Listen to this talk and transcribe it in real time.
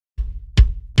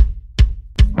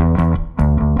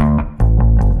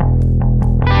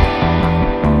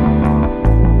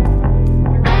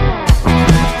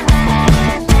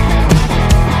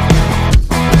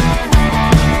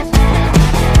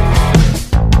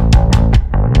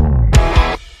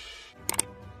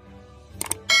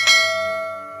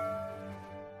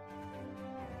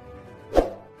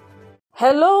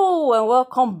Hello and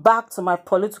welcome back to my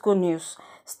political news.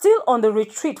 Still on the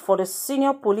retreat for the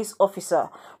senior police officer,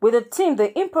 with the team,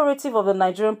 the imperative of the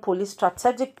Nigerian police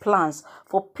strategic plans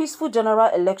for peaceful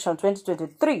general election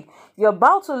 2023. You're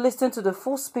about to listen to the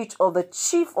full speech of the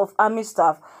Chief of Army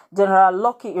Staff, General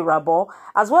Lucky Irabor,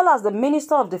 as well as the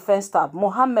Minister of Defense Staff,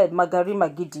 MOHAMMED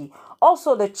Magari.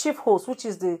 Also the chief host, which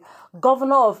is the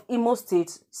Governor of Imo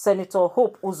State, Senator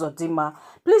Hope Uzordima.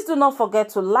 Please do not forget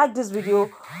to like this video,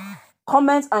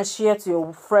 comment and share to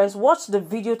your friends. Watch the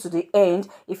video to the end.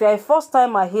 If you're a first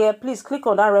timer here, please click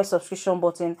on that red subscription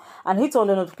button and hit on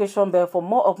the notification bell for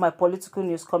more of my political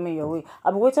news coming your way.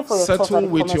 I'll be waiting for your thoughts at the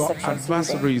comment section. Settle with your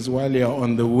adversaries while you're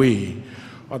on the way.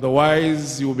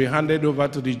 Otherwise, you'll be handed over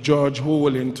to the judge, who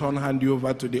will in turn hand you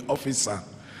over to the officer.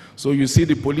 So you see,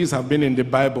 the police have been in the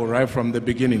Bible right from the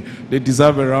beginning. They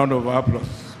deserve a round of applause.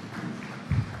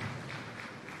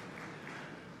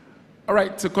 All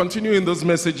right, to continue in those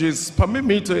messages, permit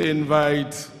me to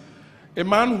invite a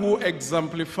man who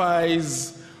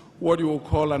exemplifies what you will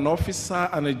call an officer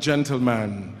and a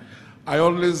gentleman. I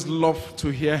always love to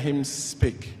hear him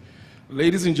speak.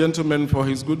 Ladies and gentlemen, for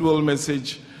his goodwill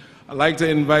message, I'd like to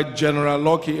invite General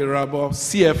Lucky Irabor,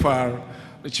 CFR,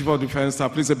 the Chief of Defense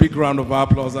Staff. Please, a big round of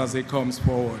applause as he comes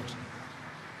forward.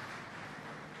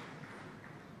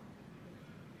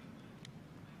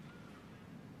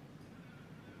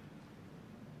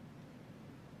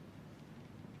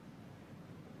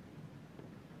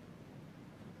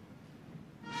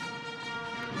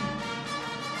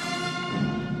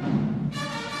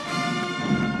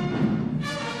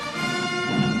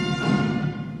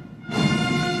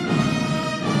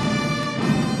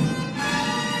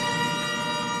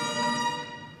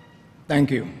 Thank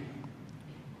you.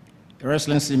 Your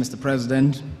Excellency, Mr.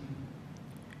 President,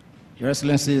 Your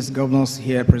Excellencies, governors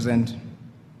here present,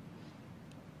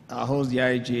 our host, the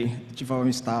IG, Chief of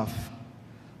Army Staff,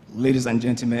 ladies and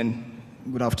gentlemen,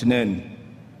 good afternoon.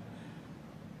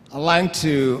 I'd like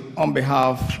to, on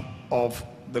behalf of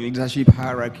the leadership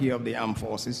hierarchy of the armed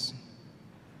forces,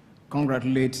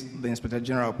 congratulate the Inspector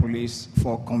General of Police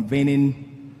for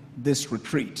convening this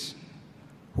retreat,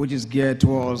 which is geared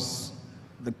towards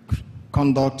the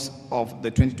conduct of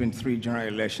the 2023 general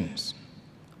elections.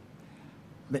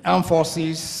 The armed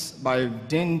forces, by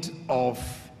dint of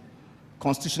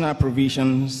constitutional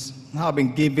provisions, have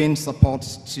been giving support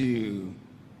to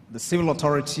the civil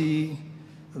authority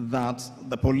that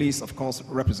the police, of course,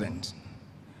 represent.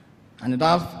 And in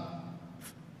that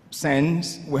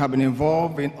sense, we have been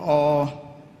involved in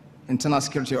all internal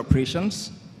security operations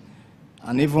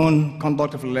and even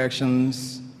conduct of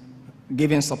elections,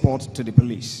 giving support to the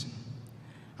police.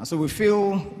 And so we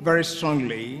feel very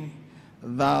strongly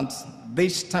that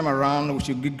this time around we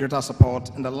should give greater support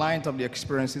in the light of the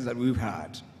experiences that we've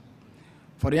had.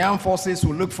 For the armed forces,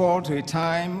 we look forward to a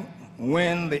time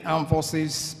when the armed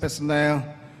forces personnel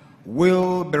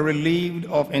will be relieved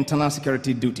of internal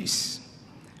security duties,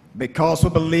 because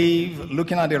we believe,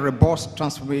 looking at the robust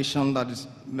transformation that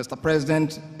Mr.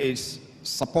 President is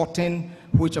supporting,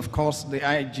 which of course the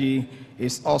IG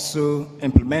is also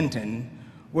implementing,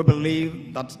 we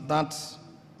believe that that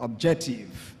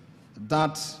objective,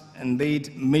 that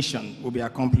indeed mission, will be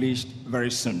accomplished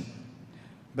very soon.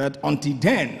 But until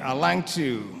then, I'd like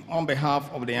to, on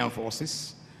behalf of the armed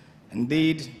forces,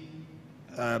 indeed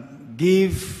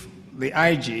give the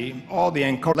IG all the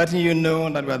encouragement, letting you know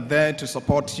that we're there to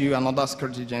support you and other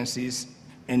security agencies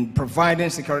in providing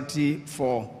security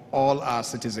for all our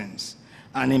citizens.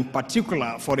 And in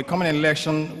particular, for the coming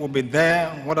election, we'll be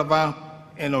there, whatever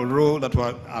role that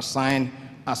we're assigned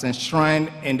as enshrined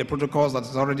in the protocols that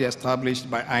is already established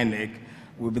by INEC.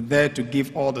 We'll be there to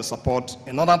give all the support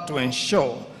in order to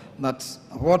ensure that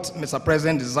what Mr.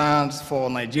 President desires for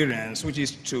Nigerians, which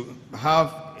is to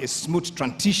have a smooth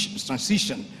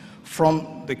transition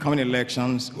from the coming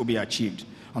elections, will be achieved.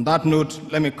 On that note,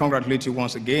 let me congratulate you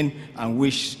once again and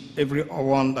wish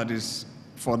everyone that is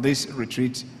for this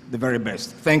retreat the very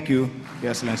best. Thank you, Your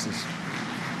Excellencies.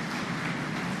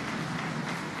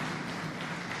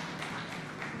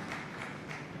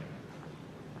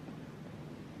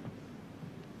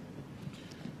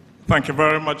 Thank you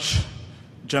very much,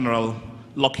 General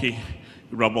Lucky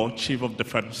Irabor, Chief of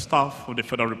Defense Staff of the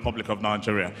Federal Republic of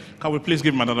Nigeria. Can we please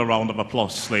give him another round of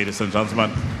applause, ladies and gentlemen?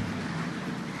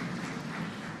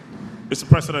 Mr.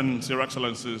 President, Your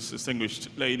Excellencies, distinguished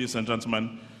ladies and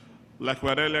gentlemen, like we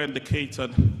had earlier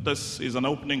indicated, this is an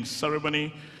opening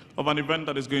ceremony of an event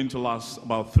that is going to last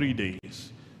about 3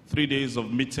 days. 3 days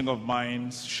of meeting of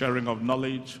minds, sharing of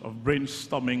knowledge, of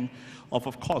brainstorming,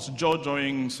 of course,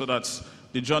 joy-joying, so that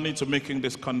the journey to making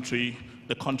this country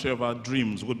the country of our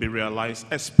dreams would be realized,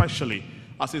 especially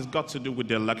as it's got to do with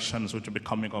the elections which will be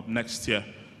coming up next year.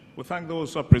 We thank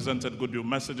those who have presented goodwill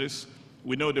messages.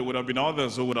 We know there would have been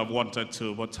others who would have wanted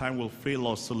to, but time will fail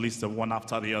us to list them one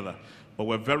after the other. But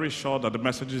we're very sure that the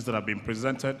messages that have been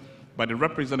presented by the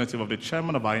representative of the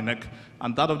chairman of INEC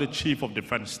and that of the chief of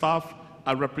defense staff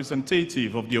are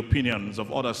representative of the opinions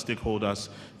of other stakeholders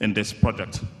in this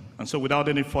project. And so without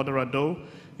any further ado,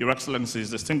 Your Excellencies,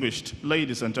 distinguished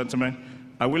ladies and gentlemen,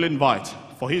 I will invite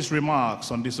for his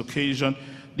remarks on this occasion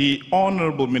the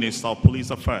Honorable Minister of Police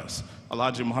Affairs,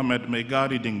 Alhaji MOHAMMED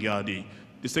Dinyadi.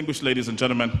 Distinguished ladies and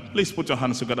gentlemen, please put your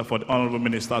hands together for the Honorable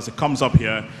Minister as he comes up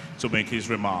here to make his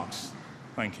remarks.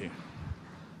 Thank you.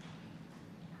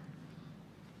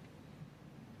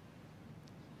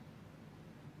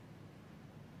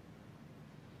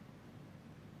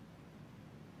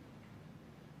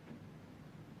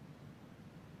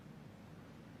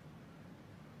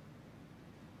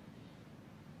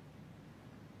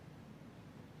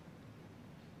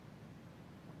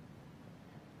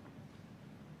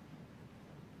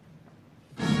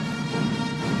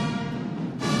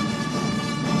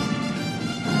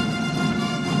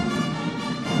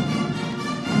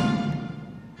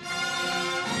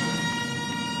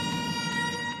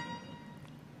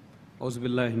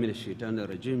 Auzubillahi minash shaitanir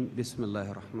rajim.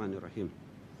 Bismillahir Rahmanir Rahim.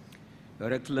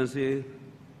 Your Excellency,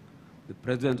 the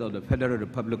President of the Federal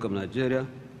Republic of Nigeria,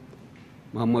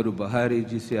 Muhammadu Buhari,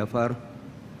 GCFR,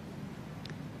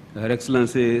 Your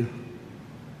Excellency,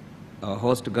 our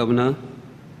host governor,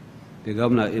 the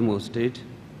Governor of Imo State,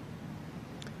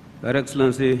 Your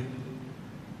Excellency,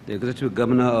 the Executive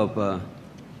Governor of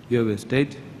Yobe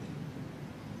State,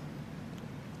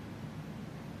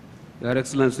 Your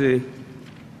Excellency,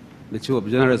 the Chief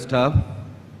of General Staff,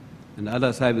 and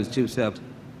other service chief staff,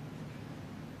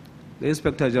 the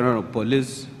Inspector General of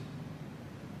Police,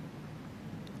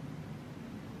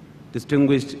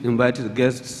 distinguished invited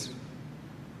guests,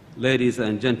 ladies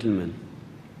and gentlemen.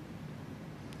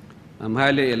 I'm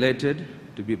highly elated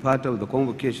to be part of the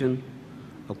convocation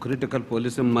of critical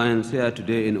policing minds here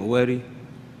today in Owerri,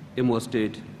 Imo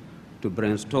State, to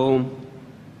brainstorm,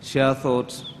 share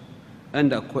thoughts,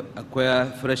 and acquire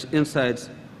fresh insights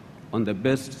on the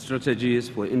best strategies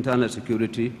for internal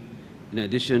security, in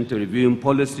addition to reviewing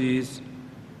policies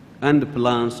and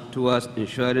plans towards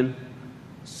ensuring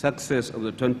success of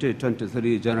the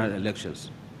 2023 general elections.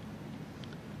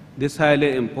 This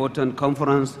highly important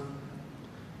conference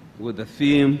with the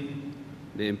theme,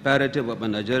 the imperative of a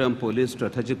Nigerian police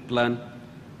strategic plan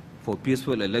for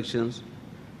peaceful elections,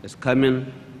 is coming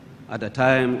at a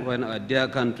time when our dear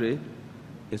country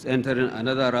is entering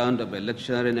another round of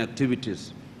electioneering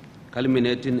activities,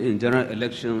 culminating in general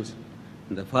elections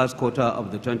in the first quarter of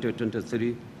the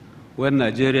 2023, when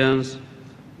Nigerians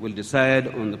will decide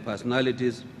on the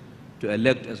personalities to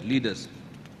elect as leaders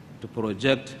to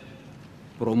project,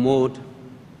 promote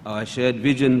our shared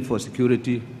vision for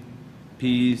security,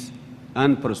 peace,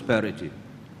 and prosperity.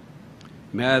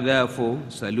 May I therefore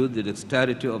salute the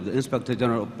dexterity of the Inspector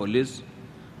General of Police,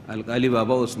 Al-Ghali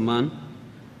Baba Usman,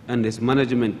 and his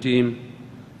management team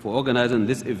for organizing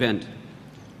this event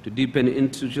to deepen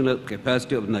institutional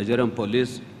capacity of Nigerian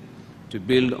police to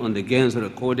build on the gains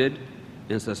recorded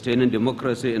in sustaining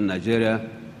democracy in Nigeria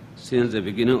since the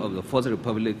beginning of the Fourth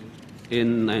Republic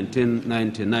in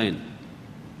 1999.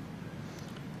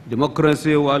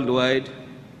 Democracy worldwide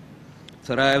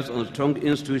thrives on strong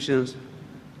institutions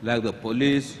like the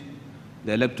police,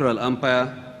 the electoral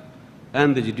umpire,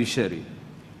 and the judiciary.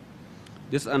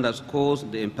 This underscores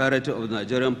the imperative of the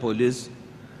Nigerian police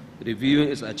reviewing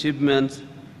its achievements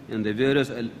in the various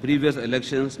previous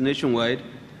elections nationwide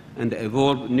and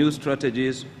evolve new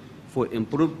strategies for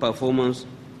improved performance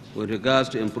with regards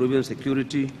to improving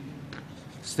security,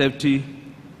 safety,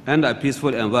 and a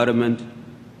peaceful environment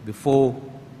before,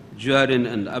 during,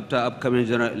 and after upcoming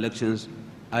general elections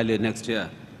early next year.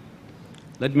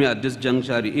 Let me at this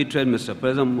juncture reiterate Mr.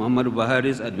 President Muhammadu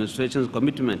Buhari's administration's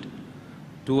commitment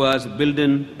towards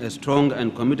building a strong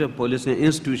and committed policing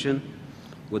institution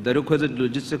with the requisite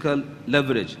logistical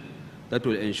leverage that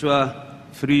will ensure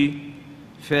free,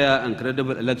 fair, and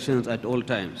credible elections at all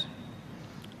times.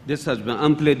 This has been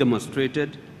amply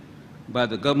demonstrated by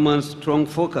the government's strong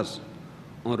focus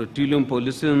on retailing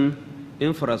policing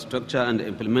infrastructure and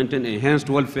implementing enhanced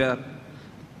welfare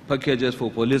packages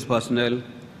for police personnel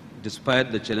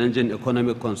despite the challenging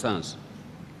economic concerns.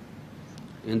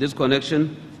 In this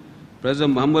connection,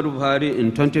 President Muhammadu Buhari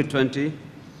in 2020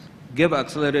 gave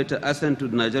accelerated assent to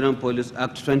the Nigerian Police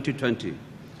Act 2020,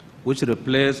 which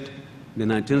replaced the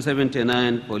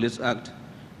 1979 Police Act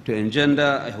to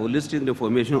engender a holistic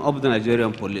reformation of the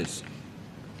Nigerian police.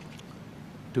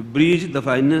 to bridge the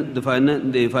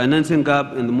financing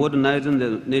gap in modernizing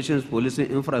the nation's policing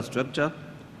infrastructure,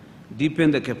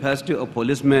 deepen the capacity of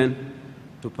policemen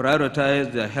to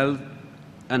prioritize their health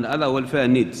and other welfare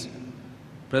needs.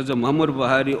 President Muhammad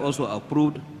Buhari also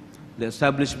approved the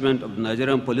establishment of the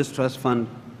Nigerian Police Trust Fund,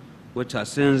 which has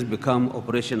since become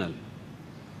operational.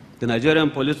 The Nigerian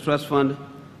Police Trust Fund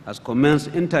has commenced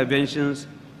interventions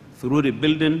through the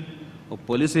building of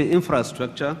policing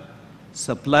infrastructure,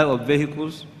 supply of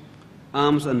vehicles,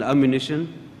 arms and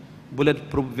ammunition,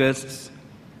 bulletproof vests,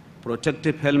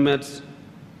 protective helmets,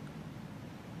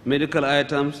 medical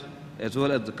items, as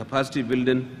well as the capacity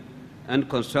building and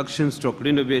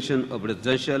construction/renovation of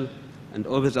residential and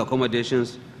office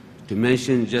accommodations, to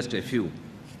mention just a few.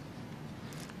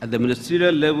 At the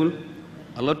ministerial level,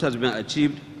 a lot has been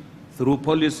achieved through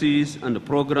policies and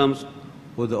programs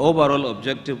with the overall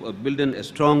objective of building a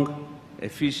strong,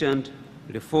 efficient,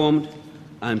 reformed,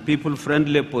 and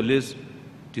people-friendly police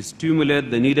to stimulate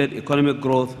the needed economic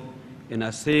growth in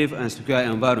a safe and secure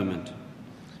environment.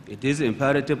 It is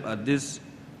imperative at this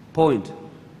point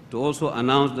to also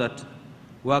announce that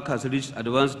work has reached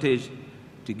advanced stage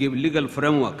to give legal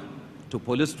framework to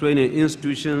police training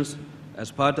institutions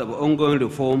as part of ongoing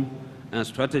reform and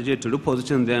strategy to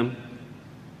reposition them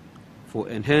for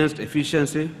enhanced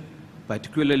efficiency,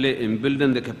 particularly in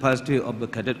building the capacity of the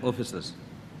cadet officers.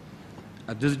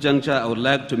 At this juncture, I would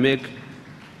like to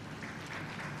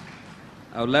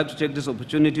take this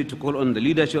opportunity to call on the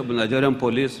leadership of the Nigerian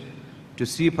police to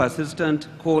see persistent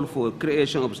call for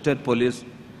creation of state police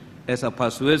as a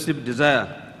persuasive desire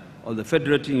of the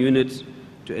federating units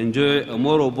to enjoy a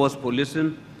more robust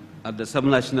policing at the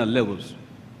subnational levels.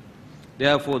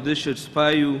 Therefore, this should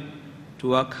inspire you to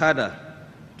work harder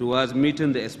towards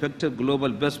meeting the expected global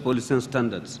best policing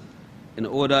standards in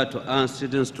order to earn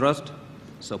citizens' trust,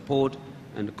 support,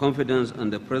 and confidence in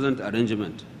the present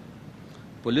arrangement.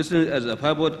 Policing as a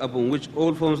pivot upon which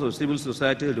all forms of civil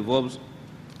society revolves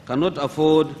cannot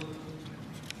afford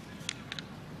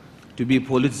to be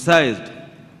politicized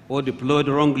or deployed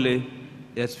wrongly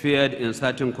as feared in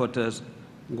certain quarters,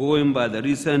 going by the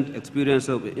recent experience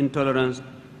of intolerance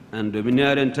and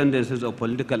domineering tendencies of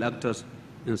political actors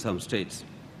in some states.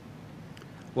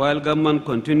 While government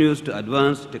continues to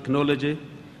advance technology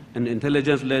and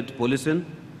intelligence-led policing,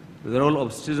 the role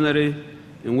of citizenry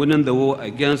in winning the war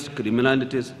against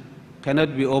criminalities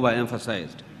cannot be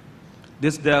overemphasized.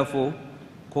 This, therefore,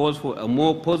 calls for a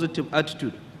more positive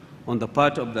attitude on the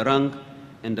part of the rank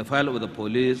and the file of the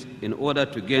police in order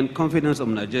to gain confidence of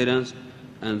Nigerians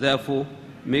and therefore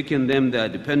making them their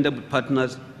dependable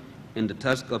partners in the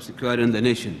task of securing the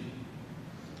nation.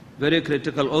 Very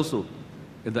critical also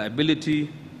is the ability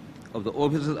of the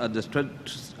officers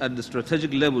at the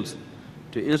strategic levels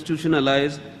to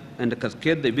institutionalize and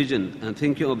cascade the vision and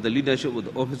thinking of the leadership of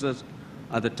the officers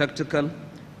at the tactical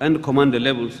and commander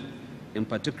levels, in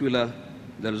particular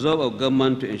the resolve of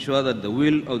government to ensure that the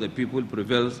will of the people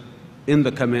prevails in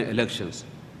the coming elections.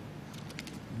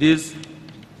 This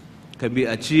can be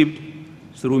achieved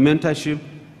through mentorship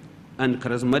and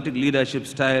charismatic leadership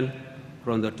style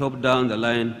from the top down the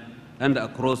line and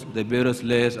across the various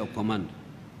layers of command.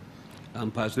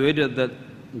 I'm persuaded that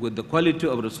with the quality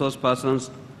of resource persons,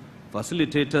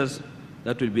 facilitators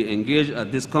that will be engaged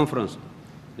at this conference,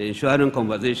 the ensuing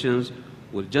conversations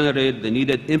will generate the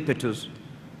needed impetus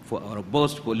for our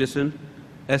robust policing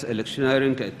as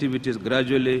electioneering activities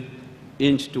gradually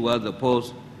inch towards the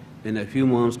polls in a few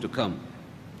months to come.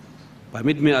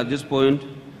 Permit me at this point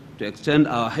to extend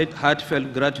our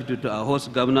heartfelt gratitude to our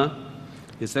host governor,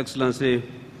 His Excellency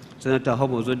Senator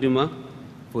Uzordima,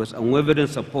 for his unwavering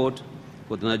support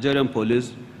for the Nigerian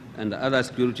police and the other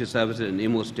security services in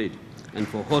Imo State, and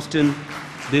for hosting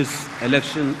this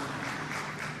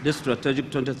strategic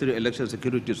 23 election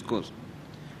security course.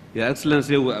 Your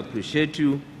Excellency, we appreciate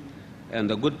you and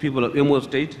the good people of Imo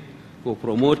State for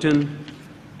promoting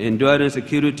enduring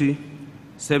security,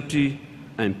 safety,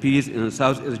 and peace in the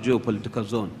Southeast geopolitical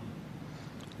zone.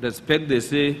 Respect, they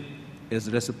say, is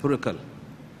reciprocal.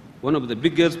 One of the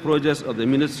biggest projects of the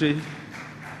Ministry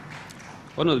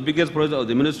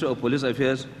of Police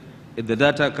Affairs is the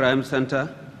Data Crime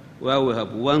Center, where we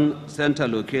have one center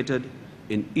located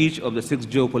in each of the 6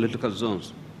 geopolitical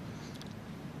zones.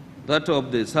 That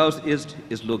of the Southeast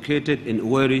is located in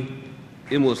Uweri,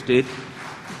 Imo State,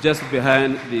 just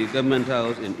behind the government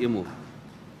house in Imo.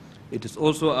 It is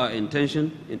also our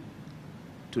intention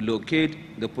to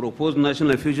locate the proposed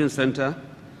National Fusion Center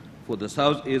for the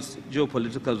Southeast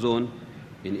geopolitical zone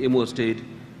in Imo State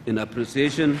in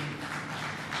appreciation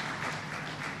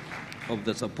of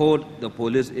the support the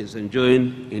police is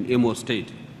enjoying in Imo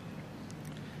State.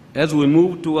 As we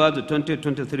move towards the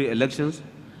 2023 elections,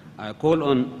 I call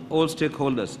on all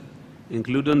stakeholders,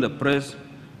 including the press,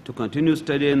 to continue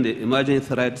studying the emerging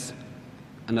threats,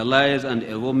 analyze and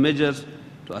evolve measures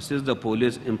to assist the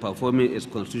police in performing its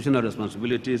constitutional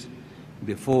responsibilities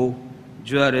before,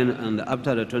 during, and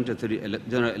after the 2023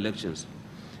 general elections.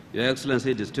 Your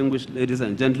Excellency, distinguished ladies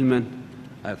and gentlemen,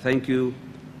 I thank you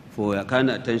for your kind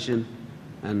attention,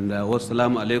 and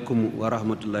wassalamu alaikum wa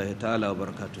rahmatullahi ta'ala wa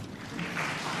barakatuh.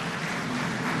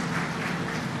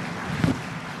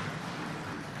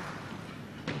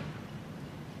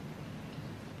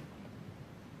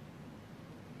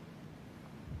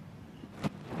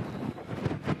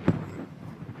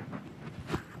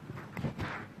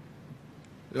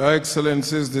 Your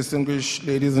Excellencies, distinguished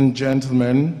ladies and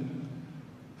gentlemen,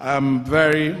 I'm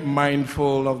very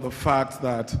mindful of the fact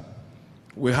that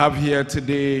we have here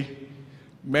today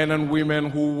men and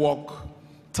women who work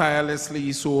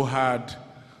tirelessly so hard.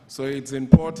 So it's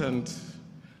important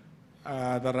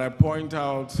that I point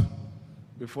out,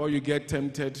 before you get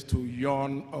tempted to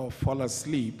yawn or fall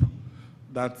asleep,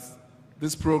 that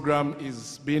this program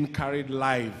is being carried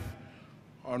live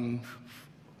on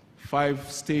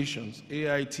 5 stations: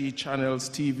 AIT channels,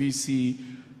 TVC,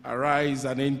 Arise,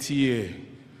 and NTA.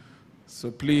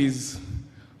 So please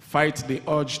fight the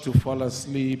urge to fall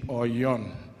asleep or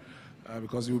yawn,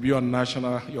 because you'll be on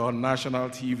national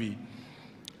TV.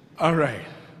 All right.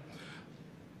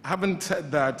 Having said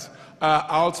that, I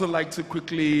also like to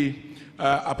quickly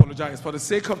apologize. For the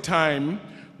sake of time,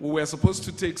 we were supposed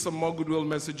to take some more goodwill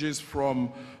messages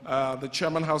from the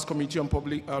Chairman House Committee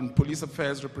on Police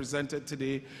Affairs, represented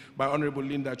today by Honorable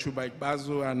Linda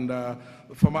Chuba-Ikpeazu and the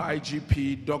former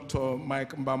IGP, Dr.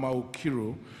 Mike Mbama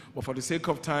Okiro. But for the sake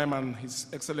of time and His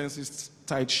Excellency's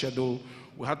tight schedule,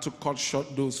 we had to cut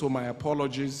short those, so my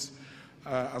apologies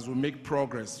as we make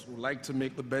progress. We'd like to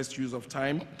make the best use of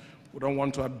time. We don't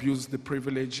want to abuse the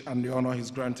privilege and the honor He's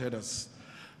granted us.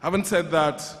 Having said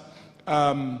that,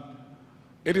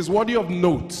 it is worthy of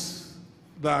note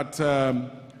that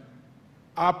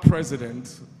our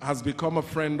president has become a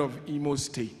friend of Imo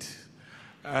State.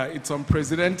 It's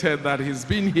unprecedented that he's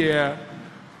been here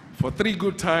for 3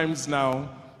 good times now.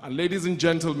 And ladies and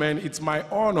gentlemen, it's my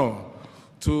honor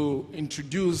to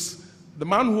introduce the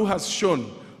man who has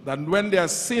shown that when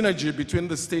there's synergy between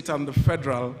the state and the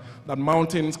federal, that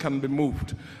mountains can be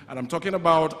moved. And I'm talking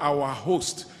about our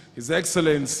host, His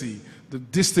Excellency, the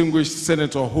distinguished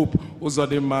Senator Hope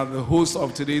Uzordima, the host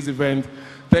of today's event.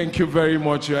 Thank you very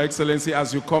much, Your Excellency,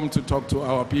 as you come to talk to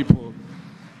our people.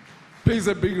 Please,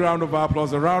 a big round of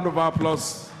applause, a round of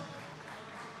applause.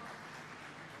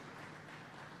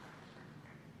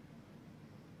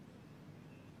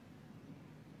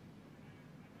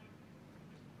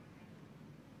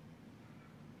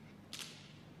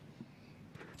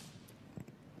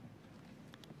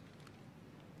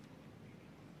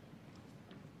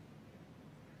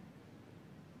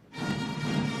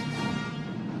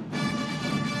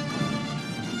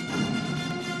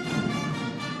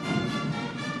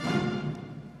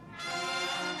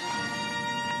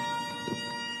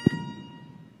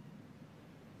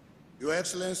 Your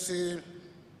Excellency,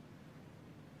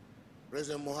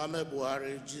 President Muhammad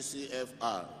Buhari,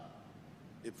 GCFR,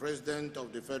 the President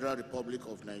of the Federal Republic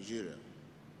of Nigeria,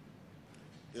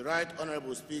 the Right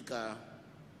Honorable Speaker,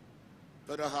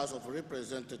 Federal House of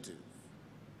Representatives,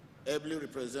 ably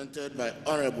represented by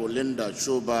Honorable Linda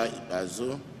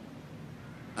Chuba-Ikpeazu,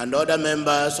 and other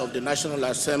members of the National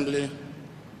Assembly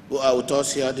who are with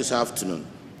us here this afternoon.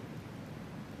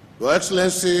 Your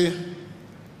Excellency,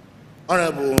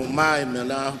 Honorable Mai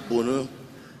Mela Bunu,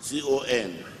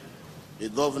 CON, the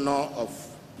Governor of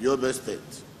Yobe State.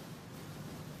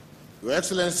 Your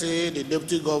Excellency, the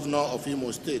Deputy Governor of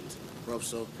Imo State,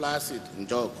 Professor Placid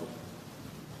Njoko.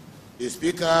 The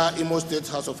Speaker, Imo State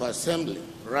House of Assembly,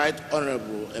 Right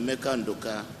Honorable Emeka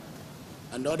Nduka,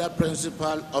 and other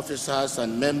principal officers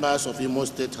and members of Imo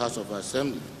State House of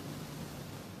Assembly.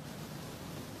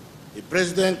 The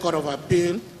President Court of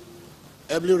Appeal,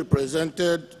 ably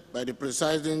represented by the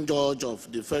presiding judge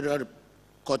of the Federal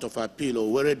Court of Appeal,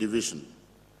 Owerri Division.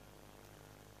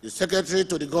 The Secretary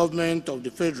to the Government of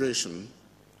the Federation,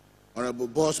 Honorable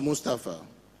Boss Mustafa,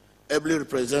 ably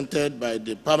represented by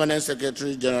the Permanent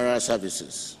Secretary General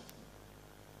Services.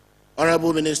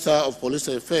 Honorable Minister of Police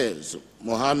Affairs,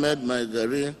 MOHAMMED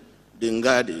MAGARI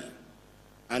Dinyadi,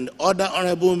 and other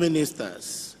honorable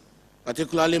ministers,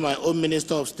 particularly my own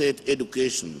Minister of State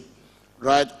Education,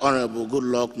 Right Honorable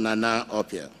Goodluck Nana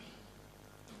Opia.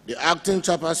 The Acting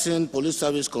Chairperson, Police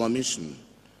Service Commission,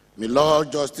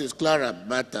 Milord Justice Clara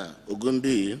Bata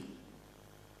Ogumbi,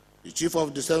 the Chief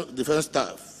of Defense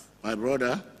Staff, my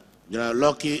brother, General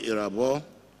Lucky Irabor,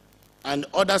 and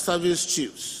other service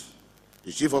chiefs,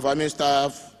 the Chief of Army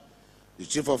Staff, the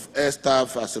Chief of Air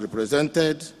Staff as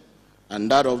represented, and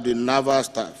that of the Naval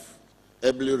Staff,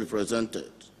 ably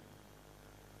represented.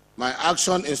 My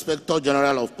Action Inspector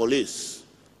General of Police,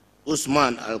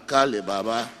 Usman Alkali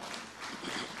Baba,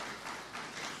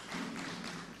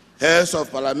 heads of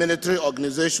paramilitary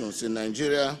organizations in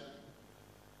Nigeria,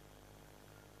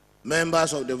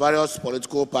 members of the various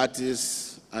political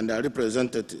parties and their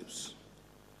representatives,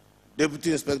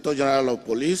 Deputy Inspector General of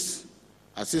Police,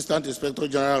 Assistant Inspector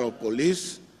General of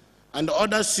Police, and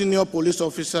other senior police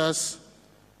officers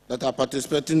that are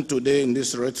participating today in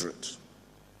this retreat,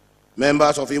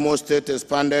 members of Imo State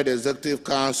Expanded Executive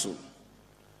Council,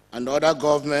 and other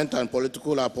government and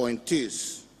political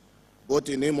appointees, both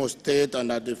in Imo State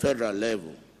and at the federal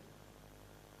level,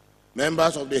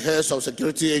 members of the heads of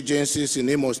security agencies in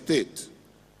Imo State,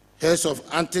 heads of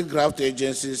anti-graft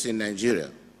agencies in Nigeria,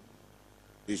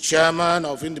 the chairman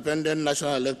of Independent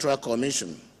National Electoral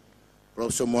Commission,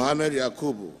 Professor Mohammed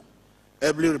Yakubu,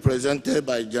 ably represented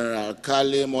by General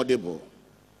Kale Modibo,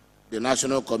 the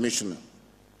National Commissioner,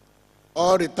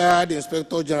 all retired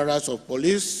Inspector Generals of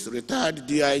Police, retired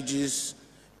DIGs,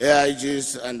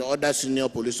 AIGs, and other senior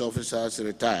police officers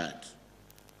retired,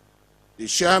 the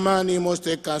Chairman, Imo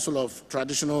State Council of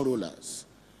Traditional Rulers,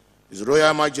 His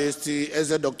Royal Majesty,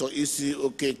 Eze Dr. E.C.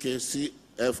 Okeke,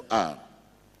 CFR,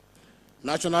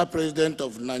 National President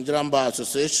of Nigerian Bar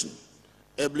Association,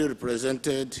 ably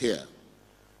represented here,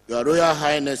 Your Royal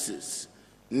Highnesses,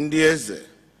 Ndieze,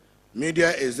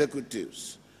 media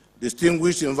executives,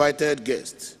 distinguished invited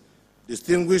guests,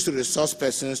 distinguished resource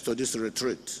persons to this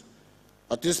retreat,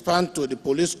 participants to the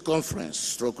police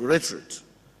conference / retreat,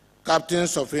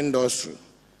 captains of industry,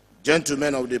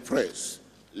 gentlemen of the press,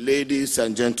 ladies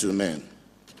and gentlemen.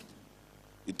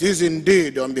 It is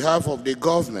indeed on behalf of the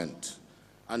government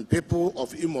and people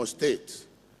of Imo State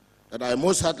that I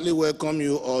most heartily welcome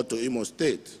you all to Imo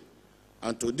State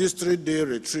and to this 3-day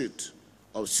retreat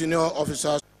of senior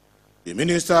officers, the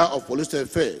Minister of Police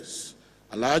Affairs,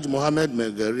 Alhaji MOHAMMED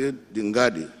MAGARI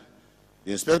Dinyadi,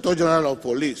 the Inspector General of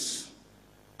Police,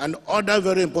 and other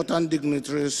very important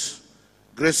dignitaries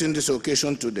gracing this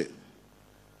occasion today.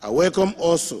 I welcome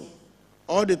also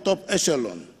all the top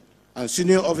echelon and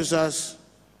senior officers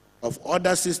of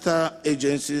other sister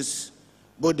agencies,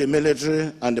 both the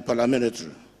military and the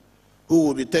paramilitary, who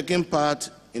will be taking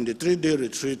part in the 3-day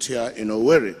retreat here in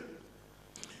Owerri.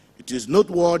 It is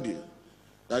noteworthy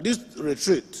that this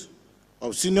retreat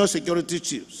of senior security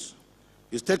chiefs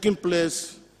is taking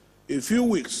place a few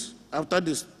weeks after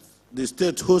the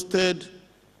state hosted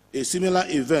a similar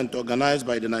event organized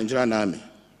by the Nigerian Army.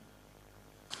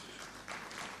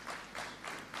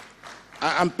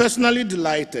 I am personally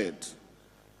delighted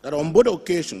that on both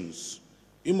occasions,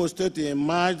 Imo State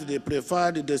emerged the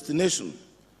preferred destination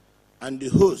and the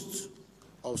host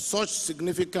of such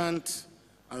significant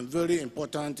and very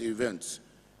important events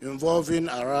involving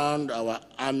around our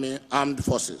armed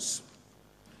forces.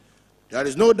 There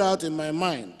is no doubt in my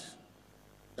mind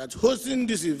that hosting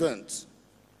this event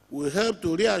will help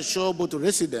to reassure both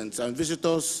residents and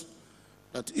visitors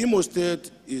that Imo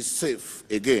State is safe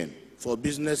again for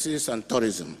businesses and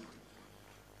tourism.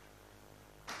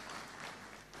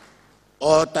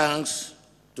 All thanks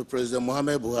to President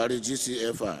Muhammad Buhari,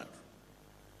 GCFR.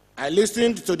 I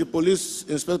listened to the Police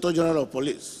Inspector General of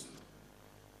Police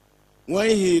when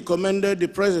he commended the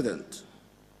President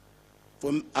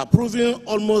for approving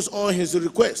almost all his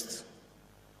requests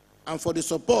and for the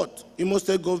support Imo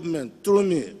State government, through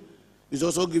me, is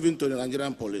also giving to the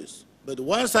Nigerian police. But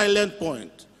one silent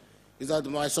point is that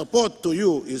my support to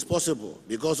you is possible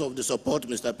because of the support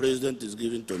Mr. President is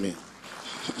giving to me.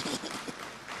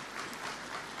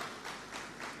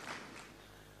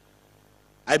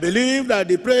 I believe that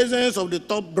the presence of the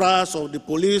top brass of the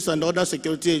police and other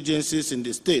security agencies in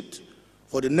the state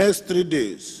for the next 3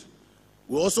 days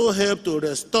will also help to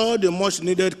restore the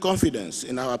much-needed confidence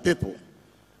in our people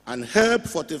and help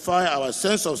fortify our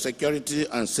sense of security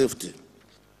and safety.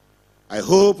 I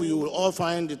hope you will all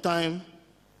find the time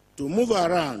to move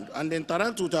around and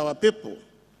interact with our people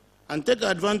and take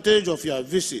advantage of your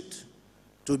visit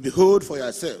to behold for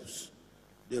yourselves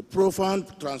the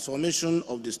profound transformation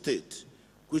of the state,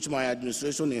 which my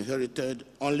administration inherited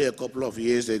only a couple of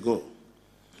years ago.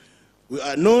 We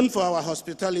are known for our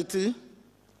hospitality.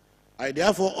 I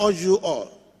therefore urge you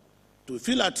all to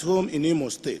feel at home in Imo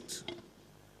State.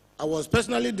 I was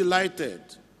personally delighted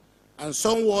and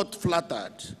somewhat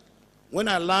flattered when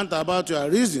I learned about your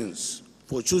reasons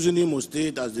for choosing Imo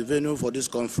State as the venue for this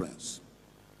conference.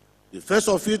 The first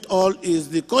of it all is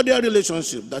the cordial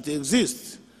relationship that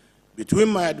exists between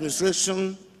my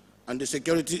administration and the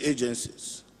security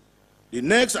agencies. The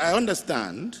next, I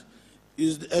understand,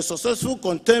 is a successful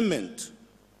containment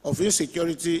of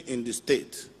insecurity in the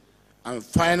state. And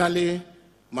finally,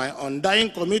 my undying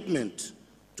commitment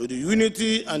to the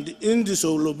unity and the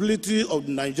indissolubility of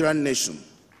the Nigerian nation.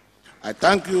 I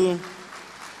thank you.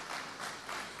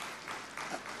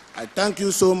 I thank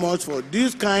you so much for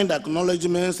these kind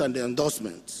acknowledgements and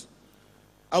endorsements.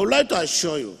 I would like to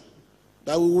assure you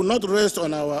that we will not rest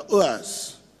on our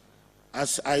oars,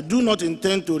 as I do not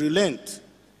intend to relent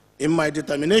in my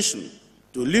determination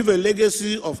to leave a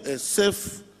legacy of a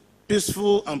safe,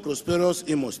 peaceful, and prosperous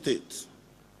Imo State.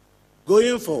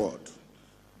 Going forward,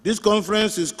 this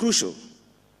conference is crucial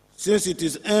since it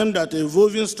is aimed at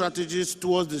evolving strategies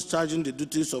towards discharging the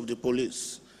duties of the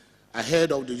police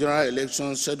ahead of the general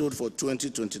elections scheduled for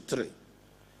 2023.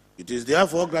 It is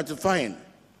therefore gratifying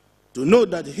to note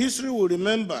that history will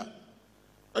remember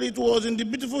that it was in the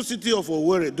beautiful city of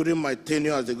Owerri during my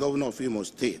tenure as the governor of Imo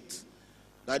State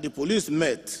that the police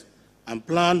met and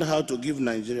planned how to give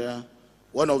Nigeria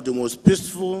one of the most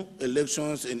peaceful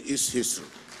elections in its history.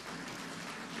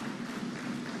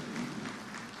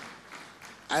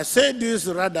 I say this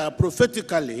rather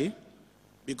prophetically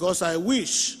because I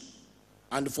wish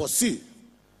and foresee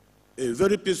a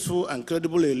very peaceful and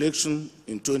credible election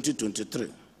in 2023.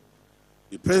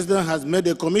 The President has made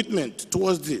a commitment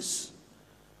towards this,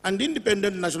 and the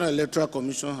Independent National Electoral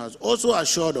Commission has also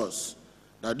assured us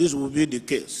that this will be the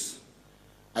case.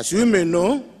 As you may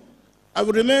know, I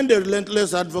will remain a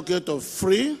relentless advocate of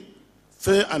free,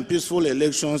 fair, and peaceful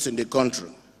elections in the country.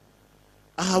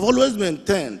 I have always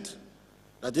maintained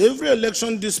that every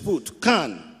election dispute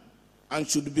can and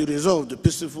should be resolved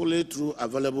peacefully through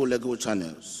available legal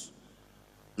channels,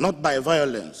 not by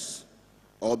violence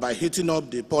or by heating up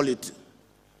the polity.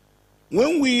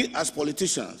 When we as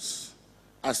politicians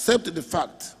accept the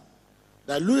fact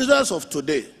that losers of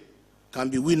today can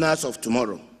be winners of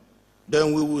tomorrow,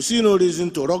 then we will see no reason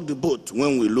to rock the boat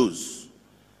when we lose.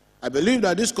 I believe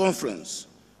that this conference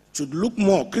should look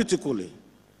more critically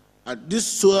at this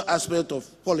sole aspect of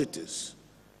politics.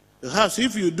 Perhaps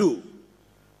if you do,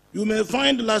 you may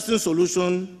find lasting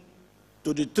solution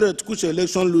to the threat which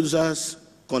election losers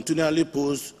continually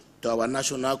pose to our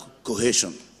national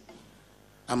cohesion.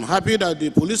 I'm happy that the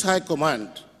Police High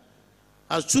Command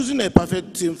has chosen a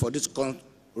perfect team for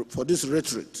this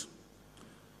retreat.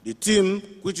 The team,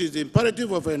 which is the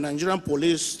imperative of a Nigerian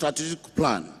police strategic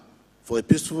plan for a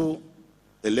peaceful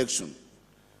election,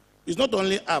 is not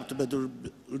only apt but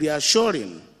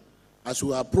reassuring as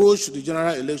we approach the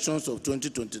general elections of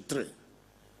 2023.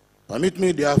 Permit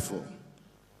me, therefore,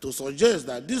 to suggest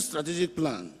that this strategic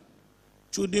plan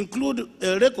should include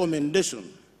a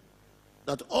recommendation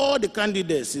that all the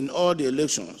candidates in all the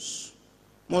elections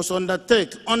must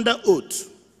undertake under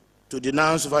oath to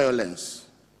denounce violence.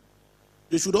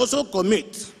 They should also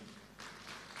commit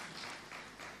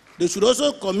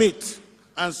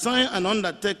and sign an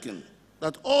undertaking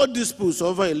that all disputes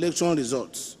over election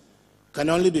results can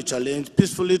only be challenged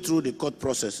peacefully through the court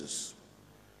processes,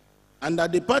 and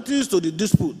that the parties to the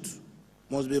dispute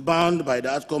must be bound by the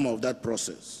outcome of that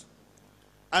process.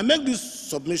 I make this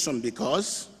submission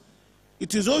because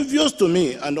it is obvious to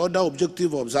me and other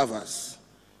objective observers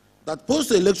that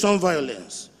post-election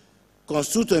violence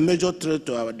constitutes a major threat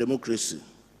to our democracy.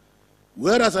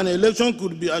 Whereas an election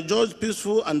could be adjudged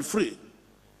peaceful and free,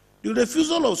 the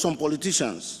refusal of some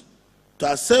politicians to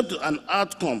accept an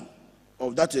outcome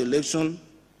of that election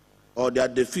or their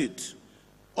defeat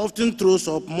often throws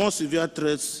up more severe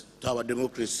threats to our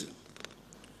democracy.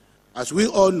 As we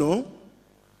all know,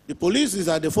 the police is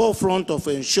at the forefront of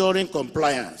ensuring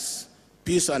compliance,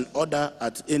 peace, and order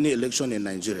at any election in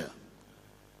Nigeria.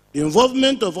 The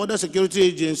involvement of other security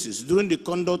agencies during the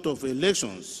conduct of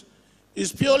elections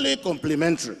is purely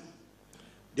complementary.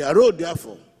 Their role,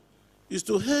 therefore, is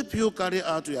to help you carry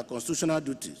out your constitutional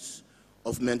duties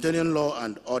of maintaining law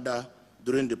and order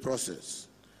during the process.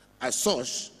 As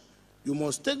such, you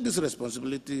must take this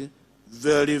responsibility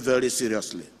very, very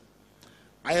seriously.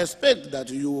 I expect that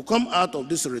you will come out of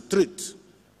this retreat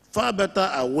far better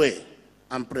aware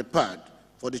and prepared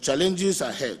for the challenges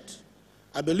ahead.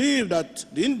 I believe that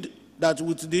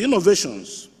with the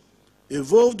innovations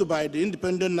evolved by the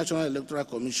Independent National Electoral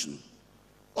Commission,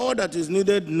 all that is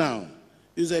needed now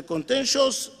is a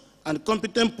conscientious and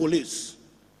competent police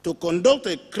to conduct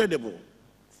a credible,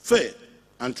 fair,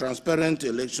 and transparent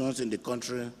elections in the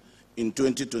country in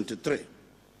 2023.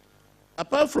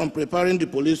 Apart from preparing the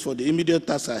police for the immediate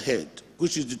task ahead,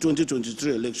 which is the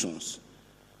 2023 elections,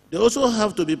 they also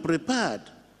have to be prepared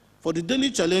for the daily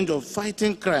challenge of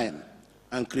fighting crime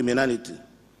and criminality.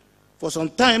 For some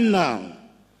time now,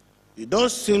 it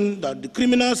does seem that the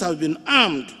criminals have been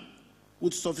armed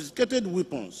with sophisticated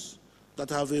weapons that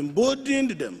have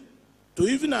emboldened them to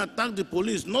even attack the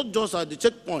police, not just at the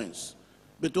checkpoints,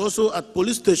 but also at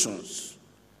police stations.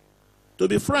 To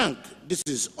be frank, this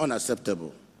is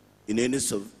unacceptable in any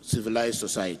civilized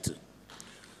society.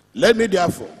 Let me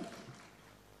therefore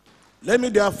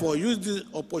use the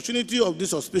opportunity of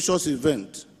this auspicious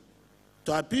event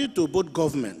to appeal to both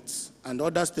governments and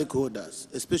other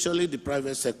stakeholders, especially the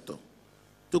private sector,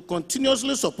 to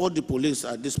continuously support the police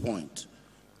at this point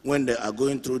when they are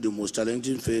going through the most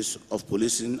challenging phase of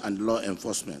policing and law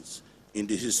enforcement in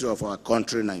the history of our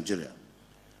country, Nigeria.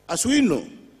 As we know,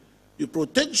 the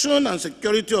protection and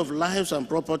security of lives and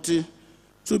property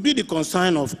should be the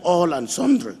concern of all and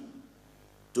sundry.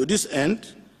 To this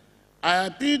end, I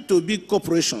appeal to big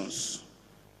corporations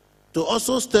to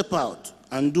also step out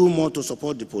and do more to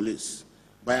support the police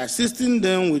by assisting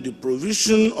them with the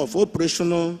provision of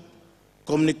operational,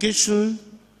 communication,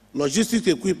 logistic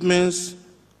equipments,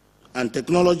 and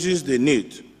technologies they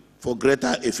need for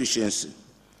greater efficiency.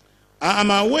 I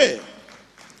am aware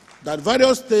that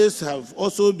various states have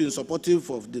also been supportive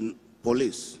of the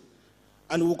police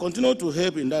and will continue to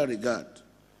help in that regard.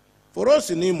 For us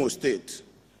in Imo State,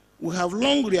 we have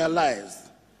long realized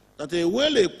that a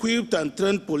well-equipped and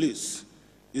trained police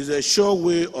is a sure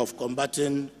way of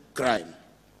combating crime.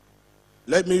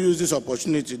 Let me use this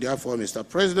opportunity, therefore, Mr.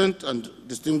 President and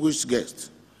distinguished guests,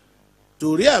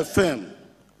 to reaffirm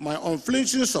my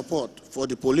unflinching support for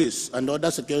the police and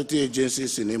other security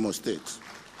agencies in Imo State,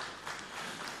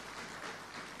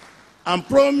 and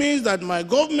promise that my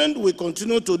government will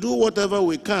continue to do whatever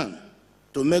we can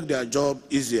to make their job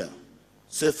easier,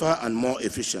 safer, and more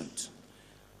efficient.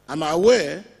 I'm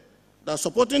aware that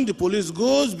supporting the police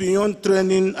goes beyond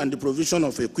training and the provision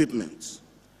of equipment.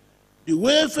 The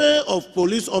welfare of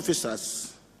police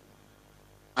officers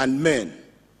and men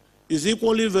is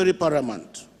equally very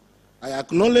paramount. I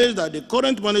acknowledge that the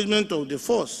current management of the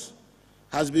force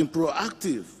has been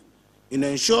proactive in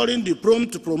ensuring the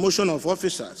prompt promotion of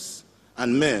officers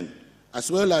and men,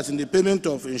 as well as in the payment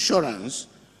of insurance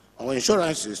or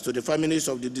insurances to the families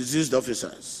of the deceased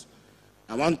officers.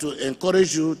 I want to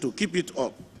encourage you to keep it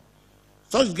up.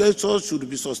 Such gestures should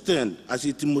be sustained as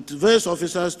it motivates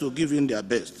officers to give in their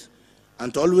best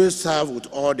and to always serve with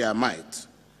all their might.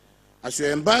 As you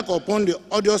embark upon the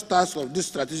arduous task of this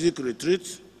strategic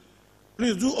retreat,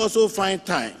 please do also find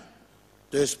time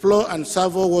to explore and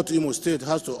savor what Imo State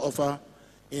has to offer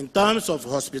in terms of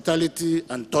hospitality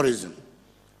and tourism.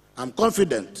 I'm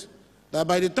confident that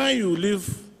by the time you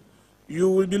leave, you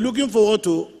will be looking forward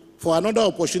for another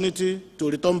opportunity to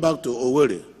return back to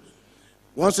Owerri.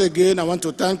 Once again, I want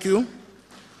to thank you.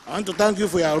 I want to thank you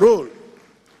for your role.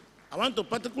 I want to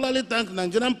particularly thank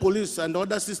Nigerian police and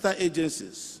other sister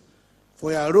agencies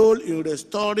for your role in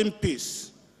restoring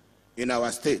peace in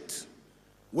our state.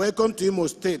 Welcome to Imo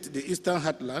State, the Eastern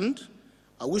Heartland.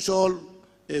 I wish all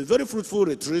a very fruitful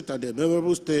retreat and a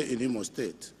memorable stay in Imo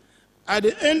State. At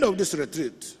the end of this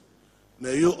retreat,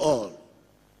 may you all,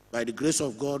 by the grace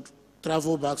of God,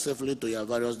 travel back safely to your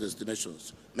various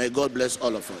destinations. May God bless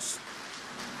all of us.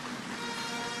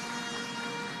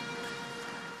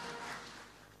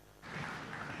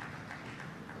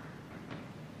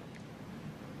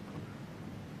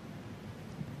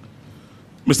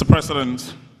 Mr.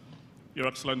 President, Your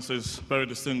Excellencies, very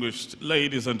distinguished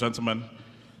ladies and gentlemen,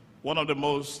 one of the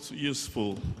most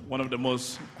useful, one of the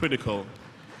most critical,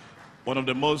 one of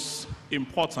the most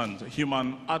important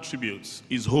human attributes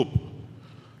is hope.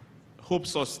 Hope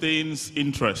sustains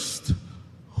interest.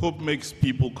 Hope makes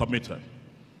people committed.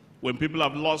 When people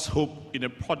have lost hope in a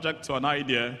project or an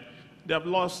idea, they have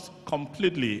lost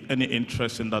completely any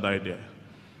interest in that idea.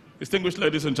 Distinguished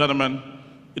ladies and gentlemen,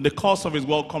 in the course of his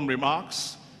welcome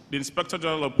remarks, the Inspector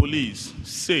General of Police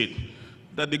said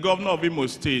that the governor of Imo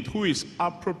State, who is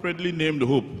appropriately named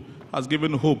Hope, has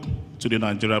given hope to the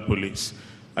Nigerian police.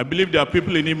 I believe there are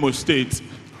people in Imo State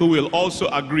who will also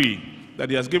agree that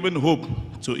he has given hope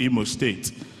to Imo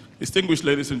State. Distinguished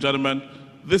ladies and gentlemen,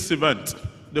 this event,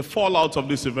 the fallout of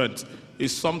this event,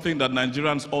 is something that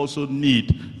Nigerians also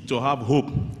need to have hope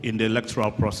in the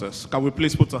electoral process. Can we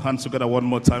please put our hands together one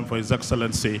more time for His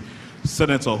Excellency,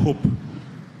 Senator Hope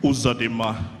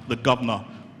Uzordima, the governor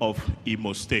of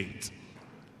Imo State.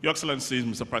 Your Excellencies,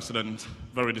 Mr. President,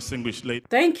 very distinguished lady.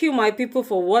 Thank you, my people,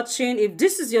 for watching. If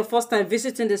this is your first time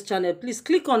visiting this channel, please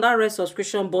click on that red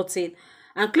subscription button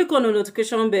and click on the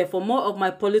notification bell for more of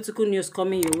my political news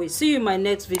coming your way. See you in my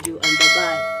next video, and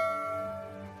bye-bye.